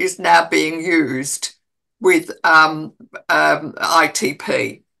IVIG is now being used with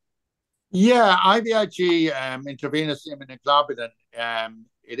ITP. Yeah, IVIG, intravenous immunoglobulin,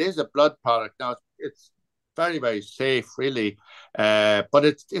 it is a blood product. Now, it's very, very safe, really, but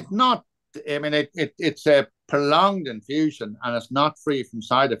it's not, I mean, it's a prolonged infusion, and it's not free from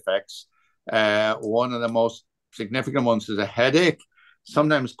side effects. One of the most significant ones is a headache,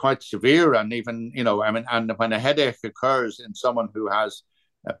 sometimes quite severe, and even, you know, I mean, and when a headache occurs in someone who has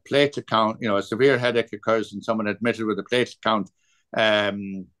a platelet count, you know, a severe headache occurs in someone admitted with a platelet count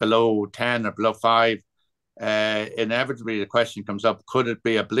below 10 or below 5, inevitably the question comes up, could it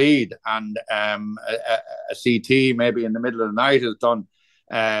be a bleed? And a CT maybe in the middle of the night is done.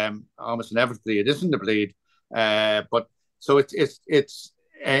 Almost inevitably it isn't a bleed. But so it's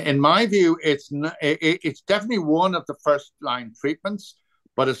in my view, it's definitely one of the first line treatments,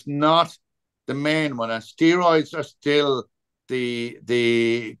 but it's not the main one. And steroids are still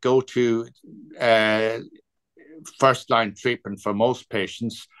the go-to first-line treatment for most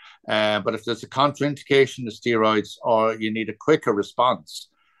patients. But if there's a contraindication to steroids or you need a quicker response,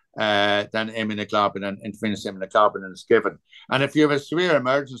 then immunoglobulin and intravenous immunoglobulin is given. And if you have a severe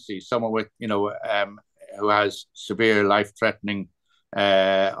emergency, someone with, who has severe life-threatening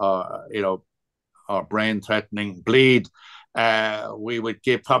or brain-threatening bleed, we would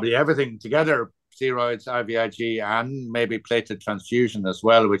give probably everything together: steroids, IVIG, and maybe platelet transfusion as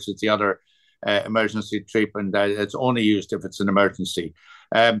well, which is the other emergency treatment that it's only used if it's an emergency.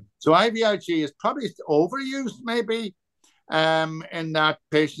 So IVIG is probably overused, maybe, in that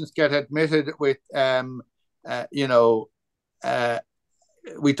patients get admitted with,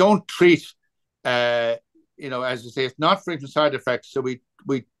 we don't treat, as I say, it's not free from side effects. So we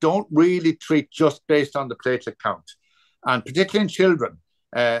don't really treat just based on the platelet count. And particularly in children,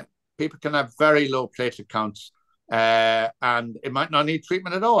 people can have very low platelet counts, and it might not need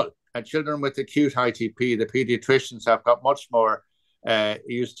treatment at all. And children with acute ITP, the pediatricians have got much more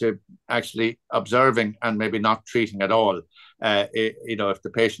used to actually observing and maybe not treating at all, if the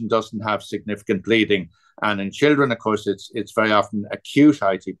patient doesn't have significant bleeding. And in children, of course, it's very often acute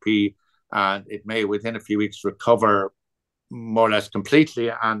ITP, and it may within a few weeks recover more or less completely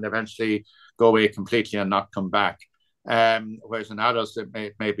and eventually go away completely and not come back. Whereas in adults, it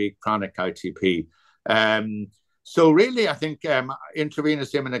may be chronic ITP. So really, I think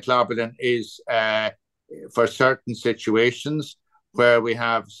intravenous immunoglobulin is for certain situations where we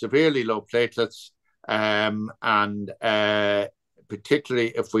have severely low platelets, and particularly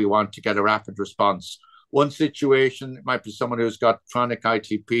if we want to get a rapid response. One situation might be someone who's got chronic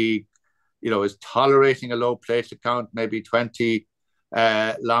ITP, is tolerating a low platelet count, maybe 20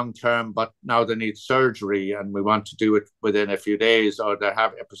 long-term, but now they need surgery and we want to do it within a few days, or they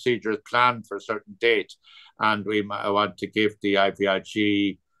have a procedure planned for a certain date, and we might want to give the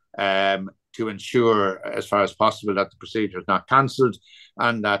IVIG to ensure, as far as possible, that the procedure is not cancelled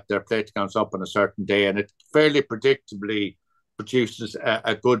and that their platelet count's up on a certain day. And it fairly predictably produces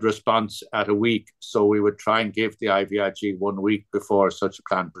a good response at a week. So we would try and give the IVIG 1 week before such a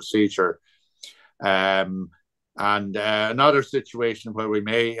planned procedure. And another situation where we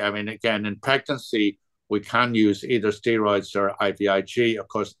may, again, in pregnancy, we can use either steroids or IVIG. Of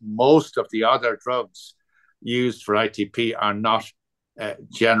course, most of the other drugs used for ITP are not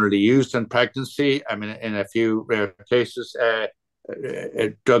generally used in pregnancy. In a few rare cases,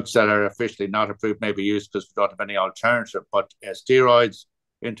 drugs that are officially not approved may be used because we don't have any alternative. But steroids,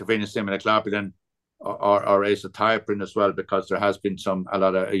 intravenous immunoglobulin, or azathioprine as well, because there has been a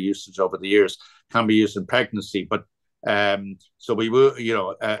lot of usage over the years, can be used in pregnancy. But so we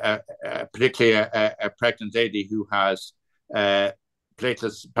will, particularly a pregnant lady who has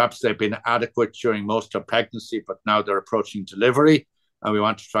platelets, perhaps they've been adequate during most of pregnancy, but now they're approaching delivery, and we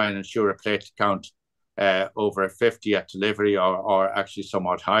want to try and ensure a platelet count over 50 at delivery, or actually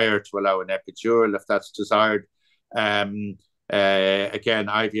somewhat higher, to allow an epidural if that's desired. Again,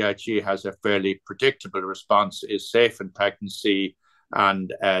 IVIG has a fairly predictable response, is safe in pregnancy,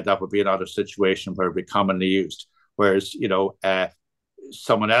 and that would be another situation where it would be commonly used. Whereas,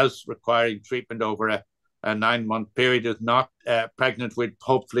 someone else requiring treatment over a 9-month period is not pregnant, would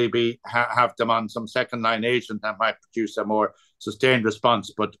hopefully have them on some second-line agent that might produce a more sustained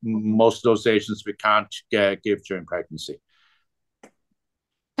response. But most of those agents we can't give during pregnancy.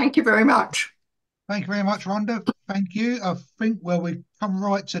 Thank you very much. Thank you very much, Rhonda. Thank you. I think, we've come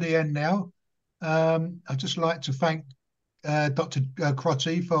right to the end now. I'd just like to thank Dr.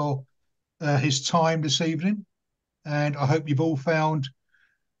 Crotty for his time this evening. And I hope you've all found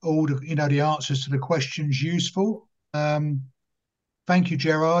all the, the answers to the questions useful. Thank you,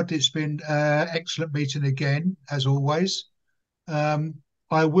 Gerard. It's been excellent meeting again, as always.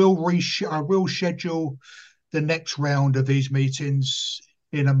 I will schedule the next round of these meetings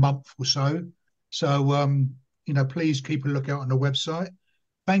in a month or so. So, please keep a lookout on the website.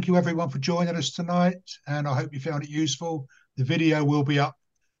 Thank you, everyone, for joining us tonight, and I hope you found it useful. The video will be up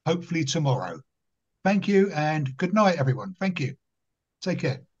hopefully tomorrow. Thank you, and good night, everyone. Thank you. Take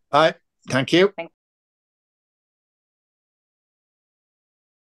care. Bye. Thank you.